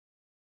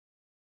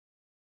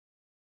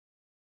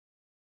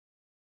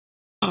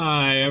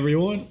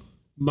everyone.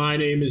 My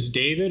name is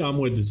David. I'm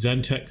with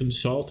Zentech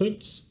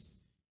Consultants,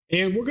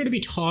 and we're going to be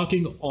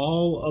talking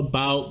all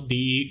about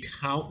the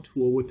count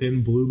tool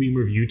within Bluebeam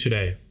Revu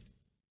today.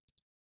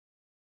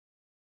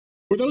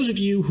 For those of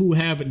you who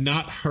have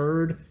not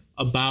heard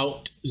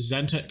about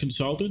Zentech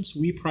Consultants,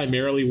 we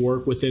primarily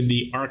work within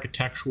the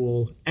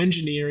architectural,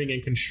 engineering,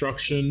 and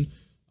construction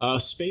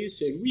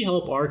space, and we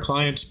help our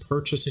clients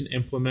purchase and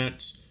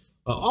implement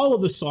all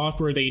of the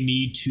software they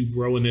need to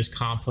grow in this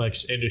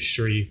complex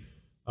industry.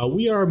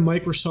 We are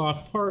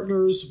Microsoft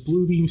partners,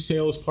 Bluebeam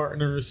sales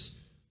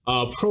partners,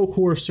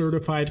 Procore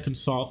certified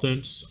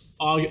consultants,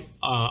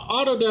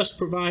 Autodesk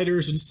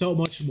providers, and so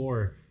much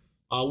more.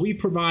 We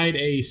provide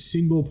a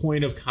single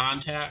point of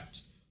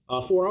contact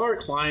for our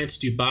clients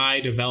to buy,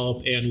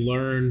 develop, and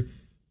learn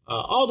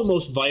all the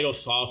most vital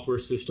software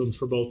systems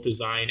for both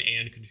design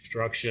and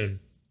construction.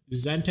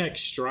 Zentech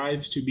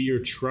strives to be your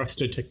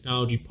trusted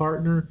technology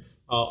partner,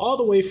 all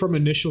the way from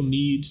initial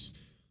needs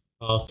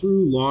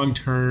through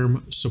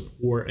long-term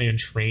support and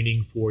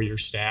training for your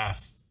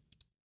staff.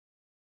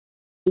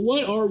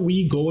 What are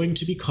we going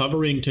to be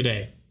covering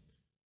today?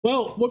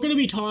 Well, we're going to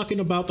be talking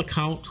about the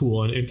count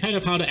tool and kind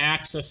of how to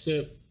access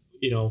it,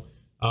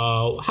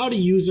 how to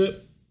use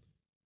it,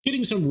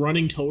 getting some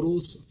running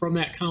totals from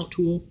that count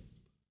tool,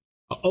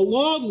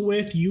 along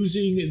with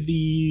using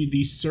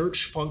the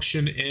search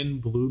function in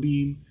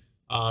Bluebeam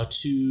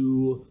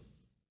to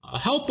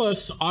help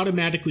us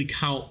automatically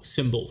count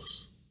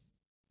symbols.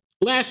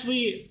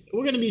 Lastly,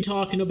 we're going to be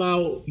talking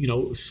about,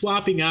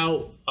 swapping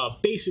out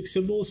basic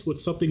symbols with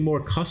something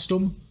more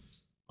custom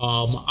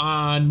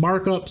on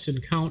markups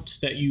and counts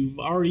that you've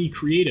already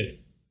created.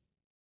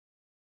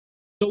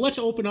 So let's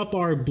open up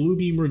our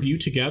Bluebeam Revu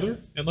together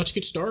and let's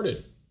get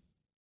started.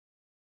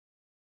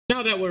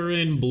 Now that we're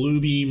in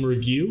Bluebeam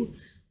Revu,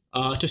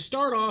 to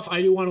start off,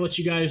 I do want to let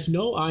you guys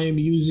know I am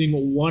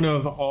using one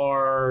of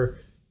our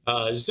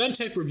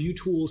Zentech Revu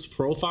Tools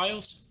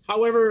profiles.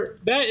 However,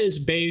 that is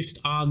based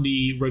on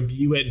the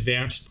Revu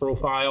Advanced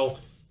profile.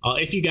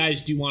 If you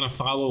guys do want to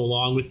follow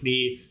along with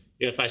me,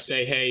 if I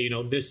say, hey,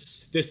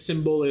 this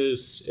symbol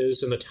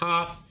is in the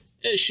top,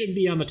 it should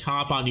be on the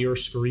top on your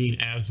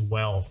screen as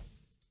well.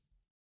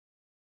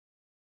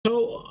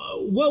 So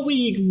what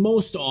we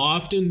most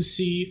often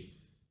see,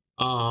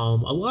 a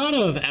lot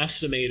of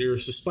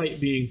estimators, despite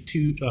being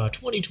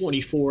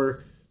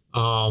 2024,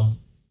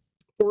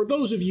 for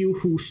those of you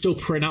who still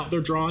print out their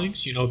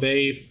drawings,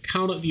 they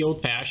count it the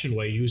old-fashioned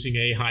way using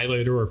a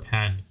highlighter or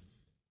pen.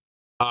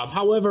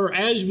 However,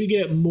 as we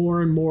get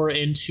more and more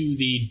into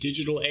the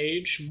digital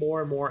age, more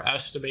and more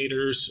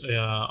estimators,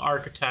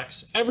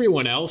 architects,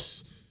 everyone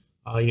else,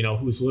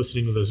 who's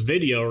listening to this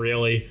video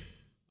really,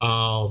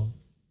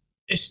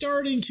 is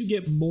starting to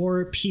get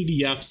more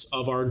PDFs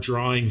of our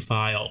drawing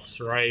files,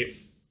 right?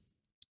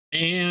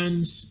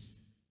 And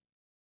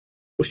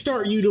we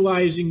start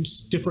utilizing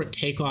different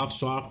takeoff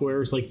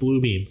softwares like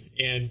Bluebeam,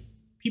 and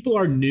people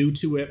are new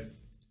to it,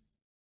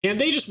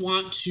 and they just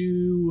want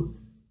to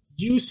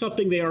use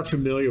something they are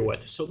familiar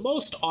with. So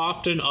most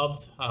often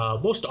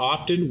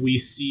we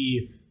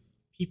see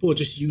people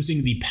just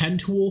using the pen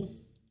tool,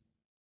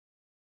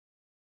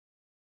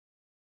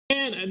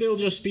 and they'll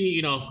just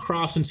be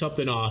crossing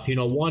something off.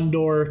 One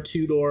door,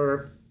 two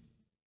door.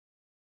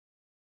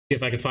 See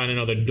if I can find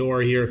another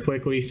door here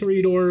quickly.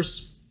 3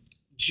 doors,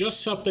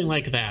 just something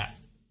like that.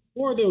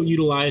 Or they'll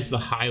utilize the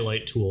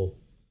highlight tool.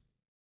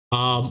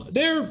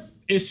 There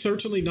is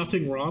certainly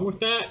nothing wrong with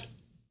that,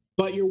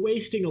 but you're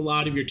wasting a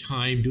lot of your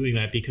time doing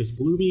that because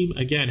Bluebeam,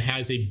 again,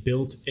 has a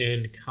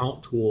built-in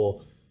count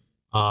tool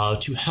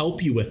to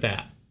help you with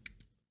that.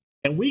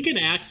 And we can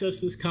access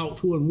this count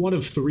tool in one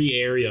of 3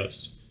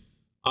 areas.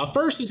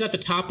 First is at the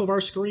top of our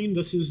screen.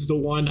 This is the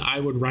one I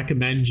would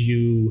recommend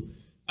you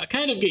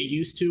kind of get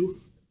used to.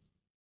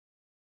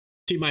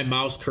 See my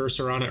mouse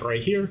cursor on it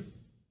right here.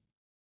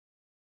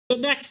 The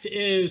next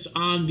is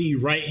on the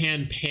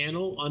right-hand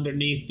panel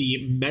underneath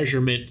the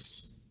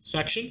measurements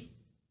section.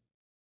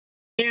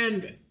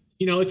 And,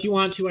 if you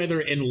want to either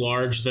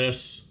enlarge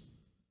this,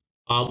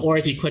 or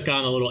if you click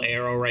on the little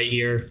arrow right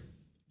here,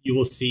 you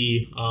will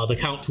see the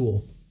count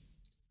tool.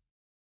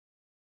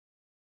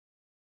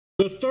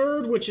 The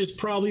third, which is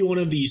probably one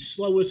of the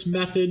slowest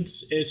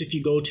methods, is if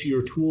you go to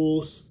your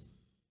tools,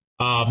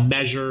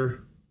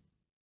 measure,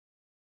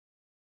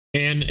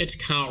 and it's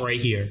count right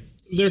here.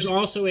 There's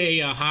also a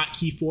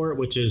hotkey for it,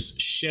 which is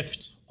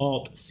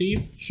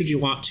Shift-Alt-C, should you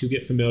want to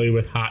get familiar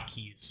with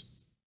hotkeys.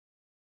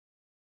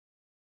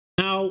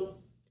 Now,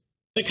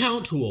 the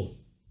count tool,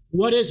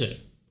 what is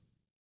it?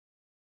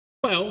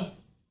 Well,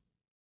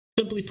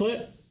 simply put,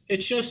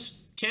 it's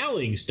just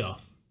tallying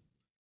stuff.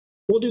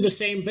 We'll do the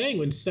same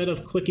thing. Instead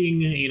of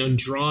clicking,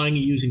 drawing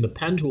using the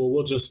pen tool,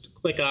 we'll just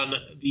click on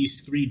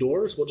these 3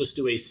 doors. We'll just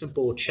do a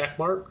simple check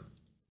mark.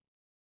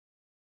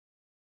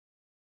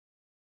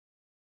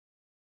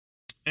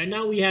 And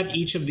now we have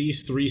each of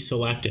these 3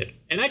 selected.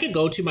 And I could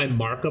go to my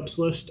markups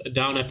list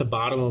down at the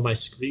bottom of my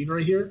screen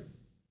right here.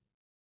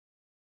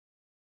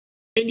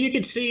 And you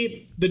can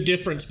see the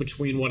difference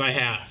between what I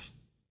have.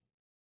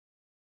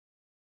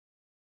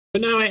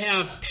 So now I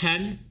have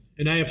pen,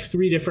 and I have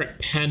 3 different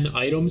pen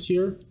items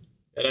here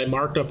that I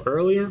marked up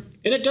earlier.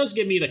 And it does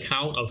give me the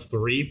count of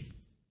 3.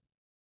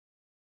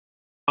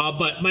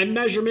 But my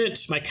measurement,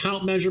 my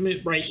count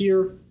measurement right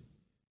here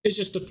is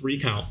just a 3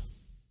 count.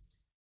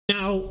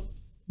 Now,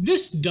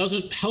 this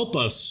doesn't help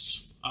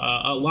us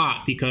a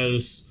lot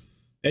because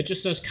it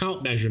just says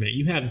count measurement.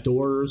 You have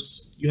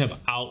doors, you have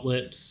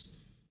outlets,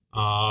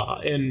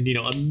 and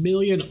a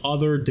million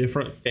other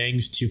different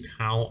things to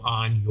count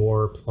on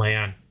your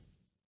plan.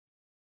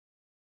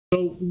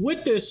 So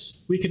with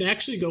this, we can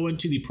actually go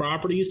into the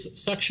properties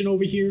section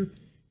over here.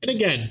 And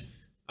again,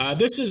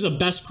 this is a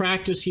best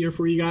practice here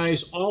for you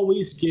guys.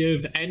 Always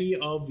give any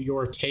of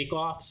your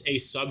takeoffs a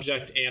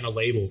subject and a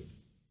label.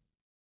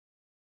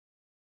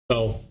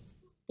 So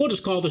we'll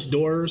just call this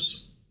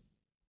doors,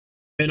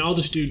 and I'll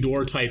just do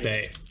door type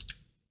A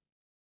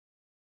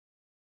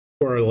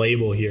for a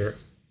label here.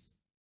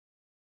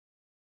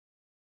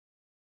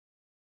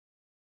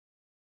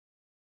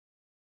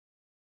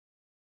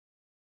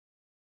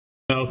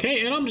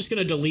 Okay, and I'm just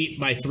going to delete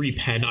my 3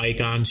 pen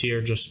icons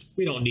here.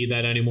 We don't need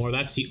that anymore.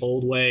 That's the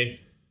old way.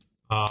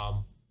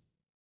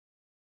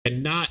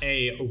 And not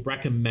a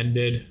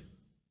recommended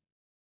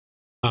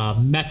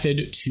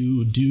method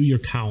to do your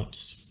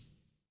counts.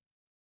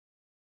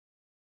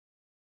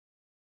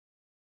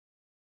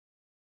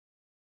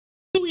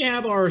 So we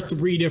have our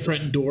 3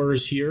 different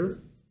doors here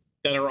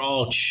that are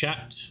all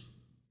checked.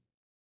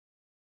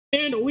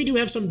 And we do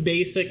have some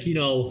basic,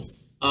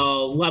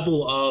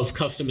 level of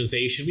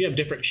customization. We have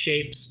different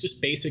shapes,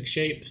 just basic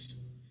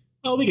shapes.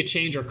 We could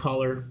change our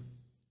color.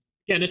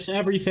 Again, it's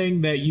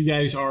everything that you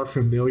guys are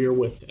familiar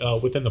with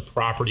within the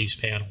properties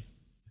panel.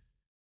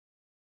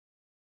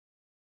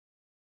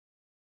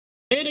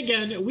 And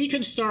again, we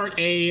can start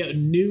a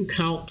new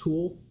count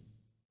tool.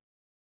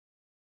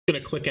 I'm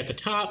going to click at the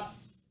top.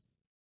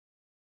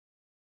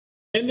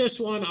 In this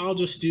one, I'll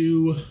just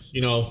do,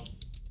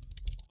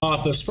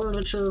 office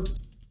furniture.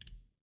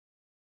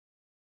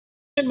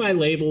 And my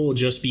label will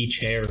just be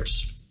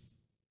chairs.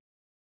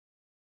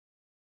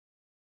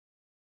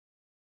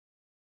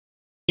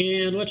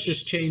 And let's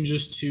just change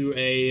this to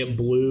a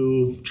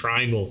blue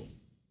triangle.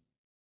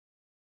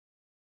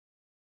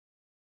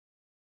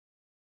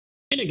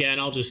 And again,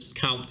 I'll just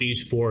count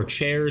these 4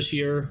 chairs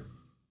here.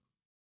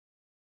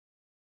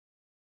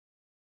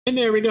 And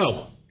there we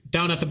go.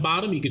 Down at the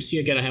bottom, you can see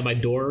again, I have my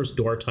doors,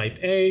 door type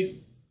A,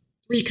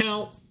 3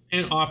 count,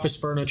 and office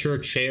furniture,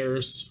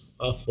 chairs,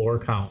 a 4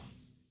 count.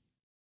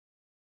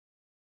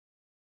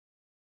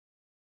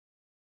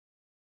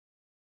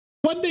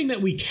 One thing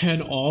that we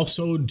can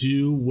also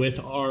do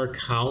with our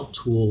count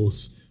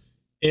tools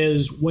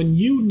is when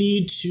you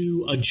need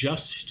to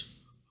adjust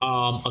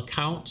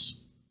accounts,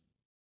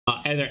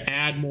 either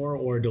add more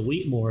or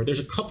delete more, there's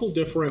a couple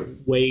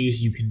different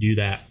ways you can do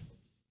that.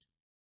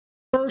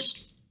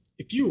 First,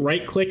 if you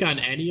right click on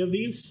any of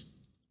these,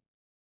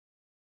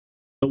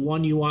 the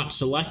one you want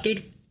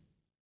selected,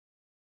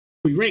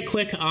 we right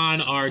click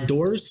on our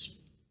doors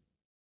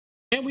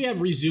and we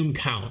have resume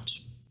count.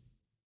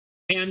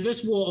 And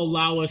this will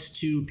allow us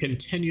to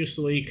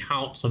continuously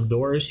count some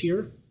doors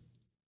here.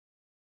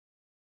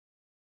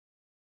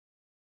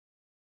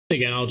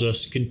 Again, I'll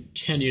just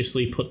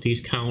continuously put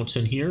these counts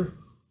in here.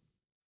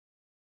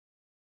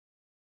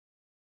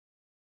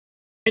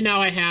 And now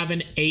I have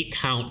an 8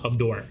 count of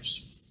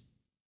doors.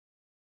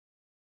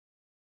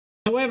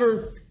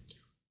 However,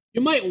 you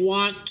might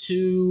want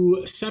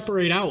to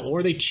separate out,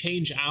 or they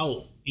change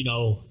out,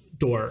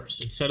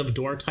 doors. Instead of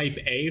door type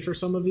A for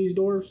some of these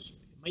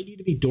doors, it might need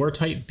to be door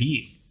type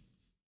B.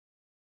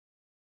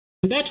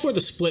 And that's where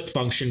the split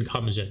function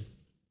comes in.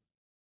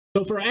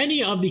 So for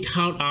any of the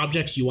count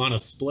objects you want to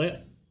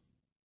split,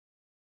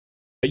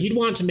 you'd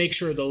want to make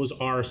sure those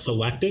are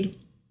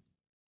selected.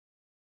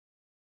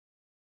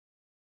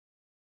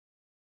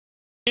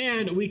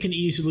 And we can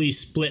easily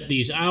split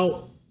these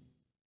out.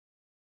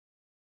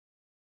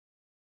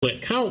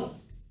 Split count.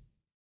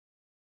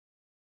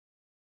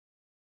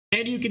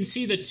 And you can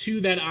see the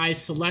 2 that I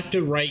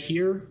selected right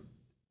here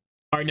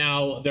are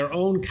now their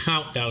own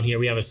count down here.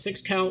 We have a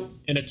 6 count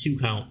and a 2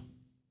 count.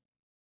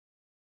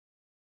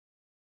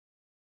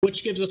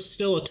 Which gives us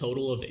still a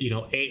total of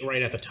 8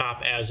 right at the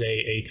top as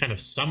a kind of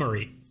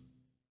summary.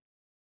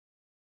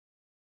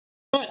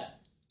 But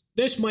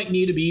this might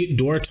need to be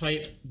door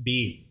type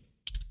B.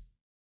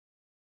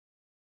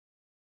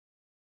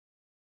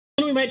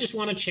 And we might just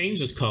want to change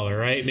this color,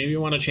 right? Maybe we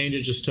want to change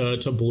it just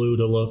to blue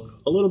to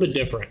look a little bit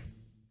different.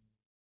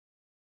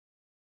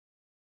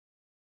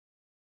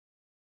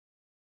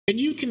 And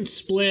you can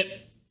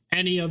split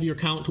any of your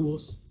count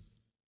tools.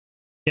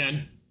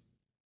 Again,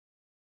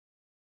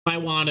 if I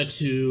wanted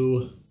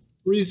to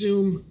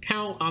resume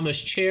count on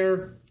this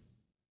chair,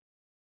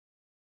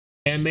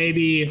 and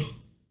maybe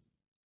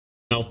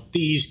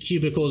these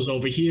cubicles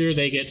over here,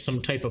 they get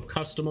some type of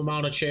custom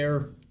amount of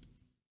chair.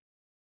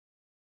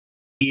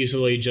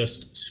 Easily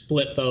just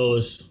split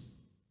those.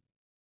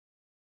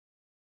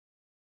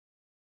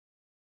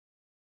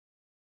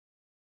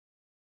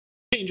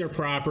 Change our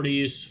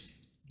properties.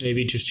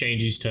 Maybe just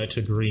change these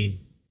to green.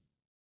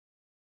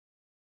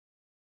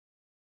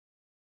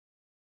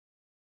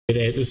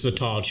 This is a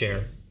tall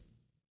chair.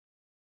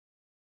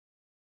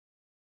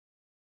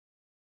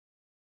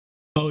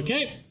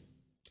 Okay.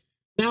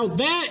 Now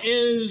that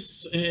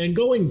is, and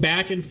going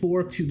back and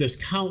forth to this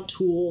count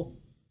tool,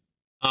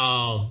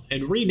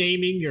 and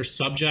renaming your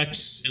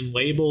subjects and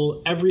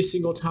label every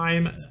single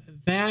time,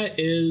 that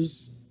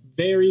is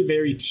very,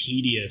 very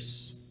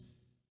tedious,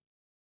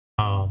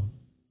 to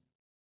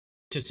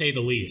say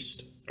the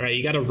least. All right,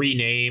 you got to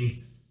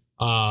rename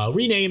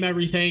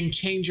everything,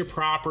 change your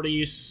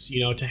properties,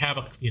 to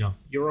have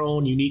your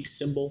own unique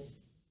symbol.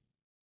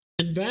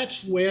 And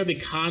that's where the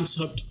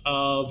concept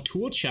of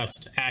tool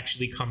chests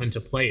actually come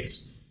into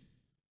place.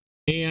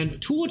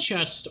 And tool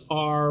chests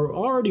are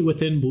already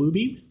within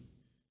Bluebeam.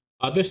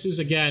 This is,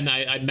 again,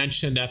 I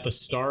mentioned at the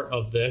start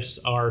of this,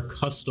 our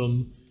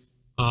custom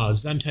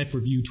ZenType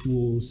Revu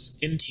tools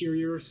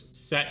interiors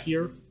set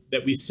here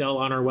that we sell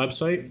on our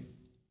website.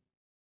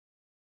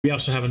 We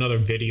also have another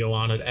video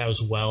on it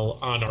as well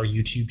on our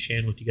YouTube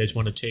channel if you guys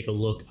want to take a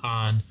look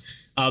on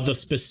the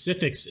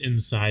specifics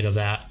inside of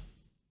that.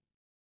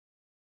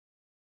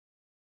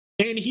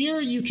 And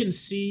here you can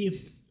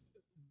see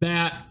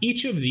that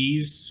each of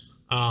these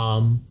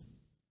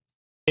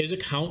is a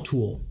count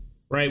tool,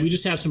 right? We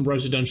just have some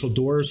residential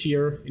doors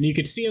here, and you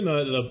can see in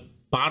the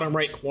bottom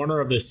right corner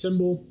of this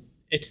symbol,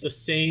 it's the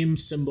same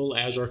symbol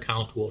as our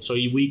count tool. So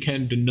we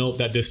can denote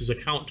that this is a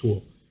count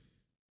tool.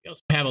 We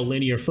also have a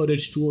linear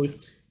footage tool.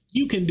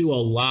 You can do a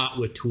lot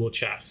with tool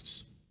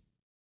chests,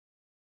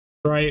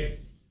 right?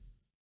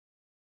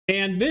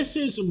 And this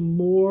is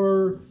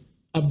more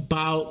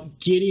about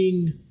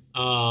getting,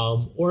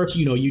 or if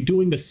you're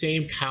doing the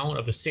same count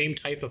of the same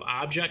type of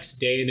objects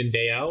day in and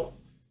day out,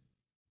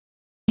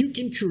 you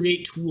can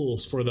create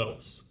tools for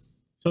those.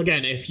 So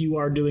again, if you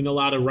are doing a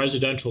lot of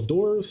residential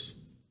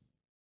doors,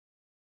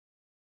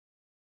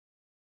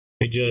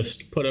 we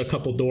just put a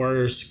couple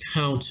doors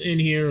counts in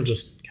here,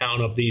 just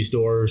count up these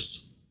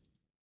doors.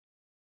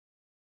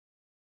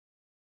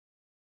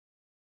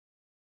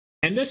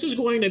 And this is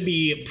going to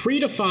be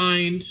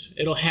predefined.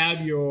 It'll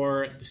have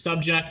your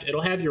subject,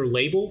 it'll have your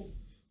label.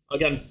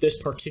 Again,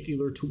 this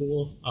particular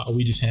tool,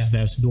 we just have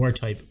as door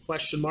type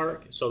question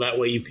mark, so that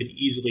way you can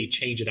easily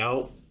change it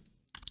out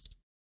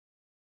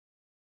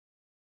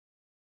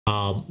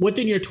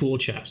within your tool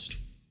chest.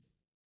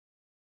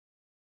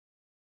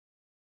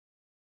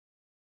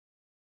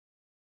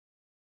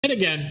 And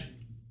again,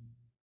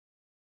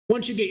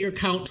 once you get your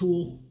count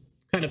tool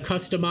kind of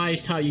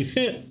customized how you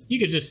fit, you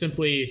can just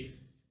simply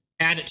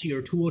add it to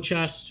your tool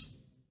chest,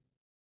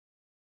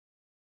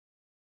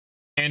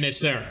 and it's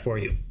there for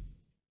you.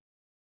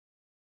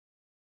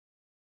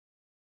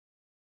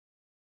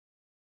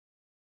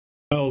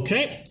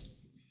 Okay.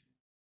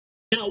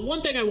 Now,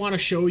 one thing I want to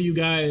show you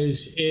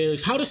guys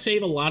is how to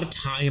save a lot of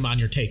time on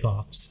your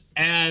takeoffs,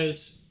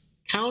 as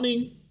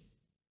counting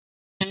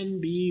can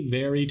be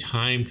very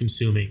time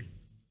consuming.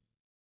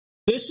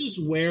 This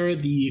is where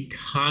the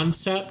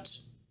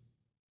concept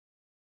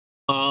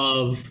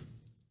of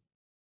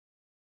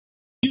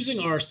using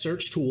our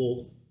search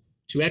tool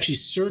to actually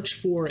search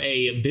for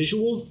a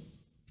visual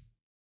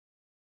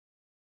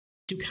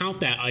to count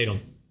that item.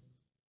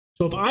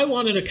 So if I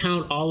wanted to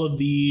count all of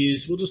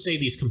these, we'll just say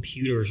these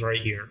computers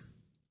right here.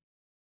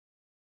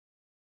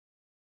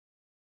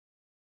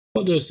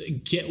 We'll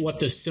just get what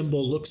the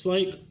symbol looks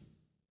like.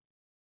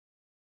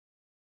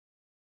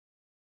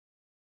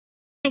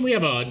 And we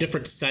have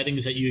different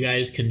settings that you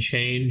guys can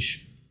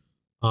change.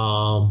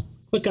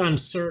 Click on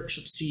search,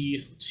 let's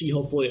see,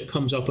 hopefully it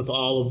comes up with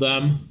all of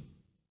them.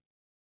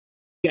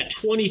 We got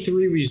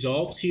 23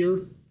 results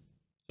here.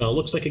 So it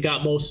looks like it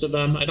got most of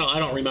them. I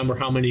don't remember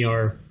how many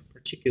are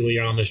particularly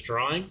on this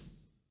drawing.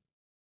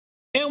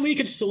 And we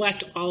could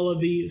select all of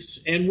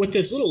these. And with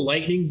this little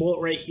lightning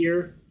bolt right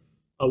here,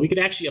 we could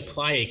actually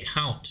apply a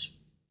count.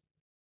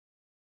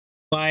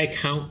 Apply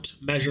count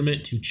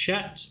measurement to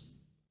chat.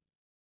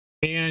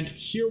 And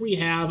here we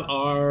have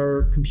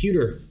our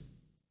computer.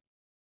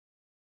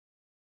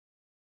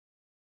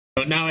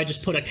 So now I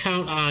just put a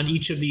count on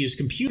each of these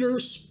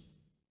computers.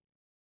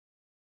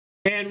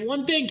 And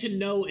one thing to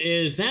note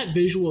is that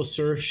visual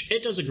search,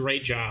 it does a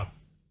great job.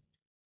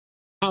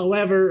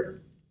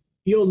 However,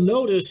 you'll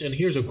notice, and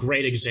here's a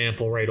great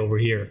example right over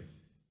here,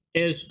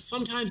 is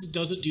sometimes it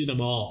doesn't do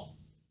them all.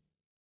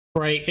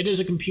 Right? It is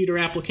a computer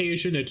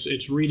application.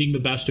 It's reading the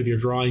best of your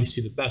drawings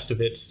to the best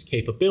of its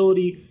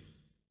capability.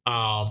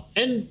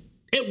 And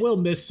it will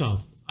miss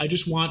some. I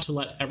just want to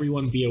let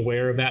everyone be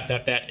aware of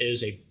that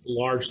is a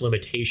large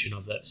limitation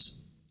of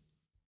this.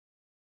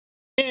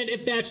 And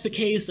if that's the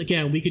case,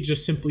 again, we could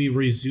just simply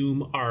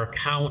resume our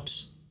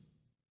count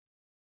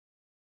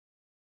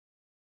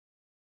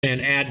and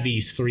add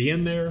these 3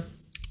 in there.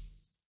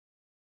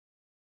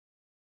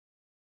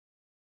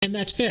 And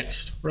that's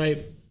fixed,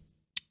 right?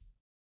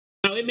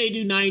 Now, it may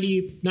do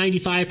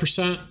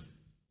 95%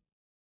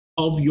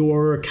 of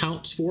your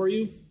counts for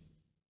you.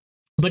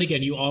 But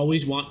again, you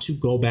always want to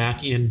go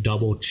back and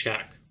double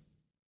check.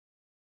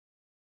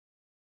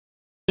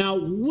 Now,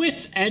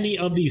 with any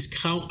of these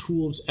count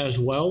tools as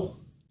well,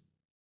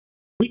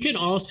 we can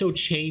also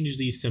change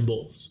these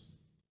symbols.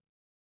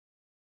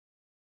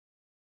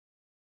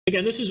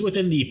 Again, this is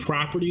within the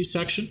properties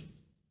section.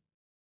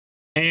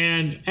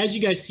 And as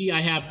you guys see,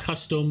 I have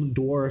custom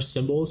door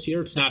symbols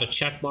here. It's not a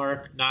check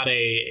mark, not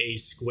a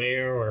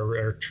square or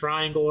a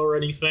triangle or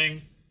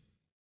anything.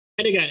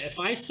 And again, if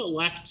I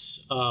select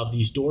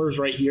these doors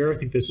right here, I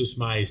think this is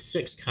my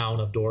 6 count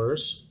of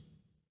doors.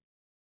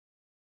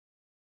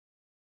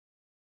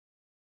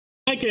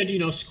 I could,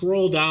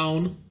 scroll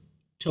down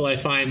till I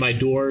find my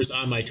doors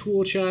on my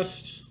tool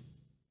chest.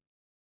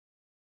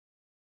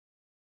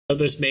 So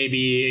this may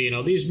be,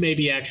 these may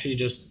be actually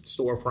just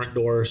storefront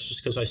doors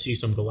just because I see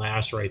some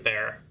glass right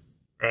there.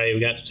 Right, we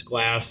got this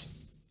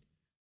glass.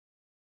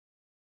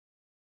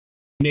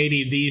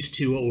 Maybe these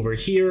two over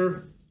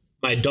here,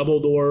 my double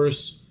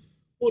doors.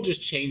 We'll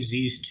just change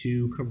these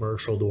to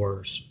commercial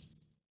doors.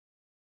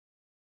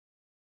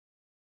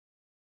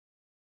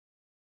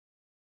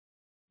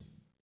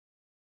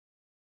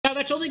 Now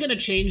that's only going to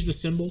change the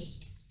symbol.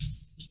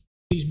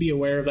 Please be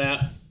aware of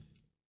that.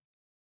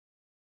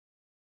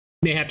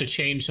 You may have to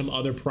change some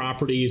other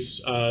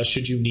properties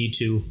should you need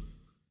to,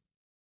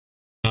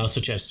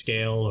 such as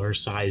scale or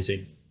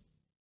sizing.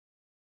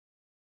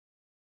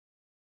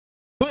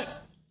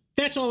 But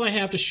that's all I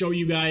have to show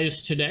you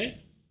guys today.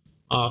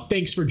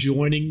 Thanks for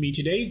joining me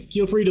today.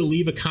 Feel free to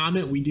leave a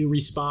comment. We do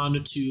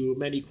respond to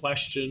many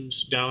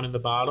questions down in the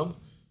bottom.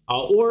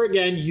 Or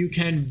again, you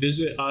can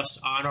visit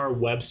us on our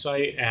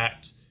website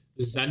at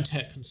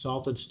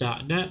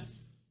zentechconsultants.net.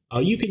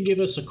 You can give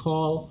us a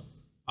call.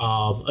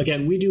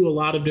 Again, we do a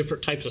lot of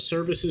different types of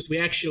services. We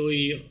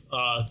actually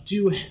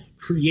do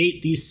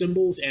create these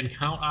symbols and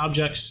count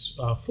objects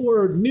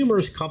for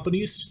numerous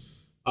companies.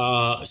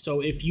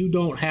 So if you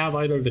don't have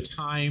either the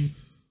time,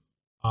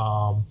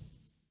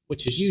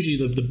 which is usually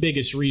the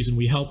biggest reason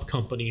we help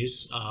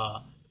companies,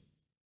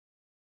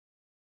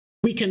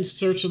 we can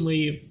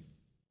certainly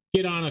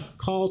get on a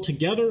call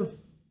together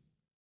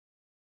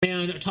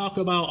and talk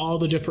about all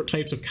the different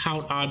types of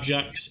count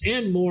objects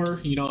and more,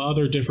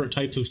 other different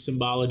types of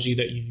symbology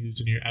that you use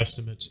in your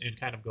estimates and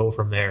kind of go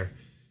from there.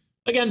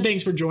 Again,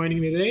 thanks for joining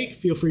me today.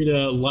 Feel free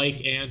to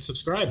like and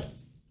subscribe.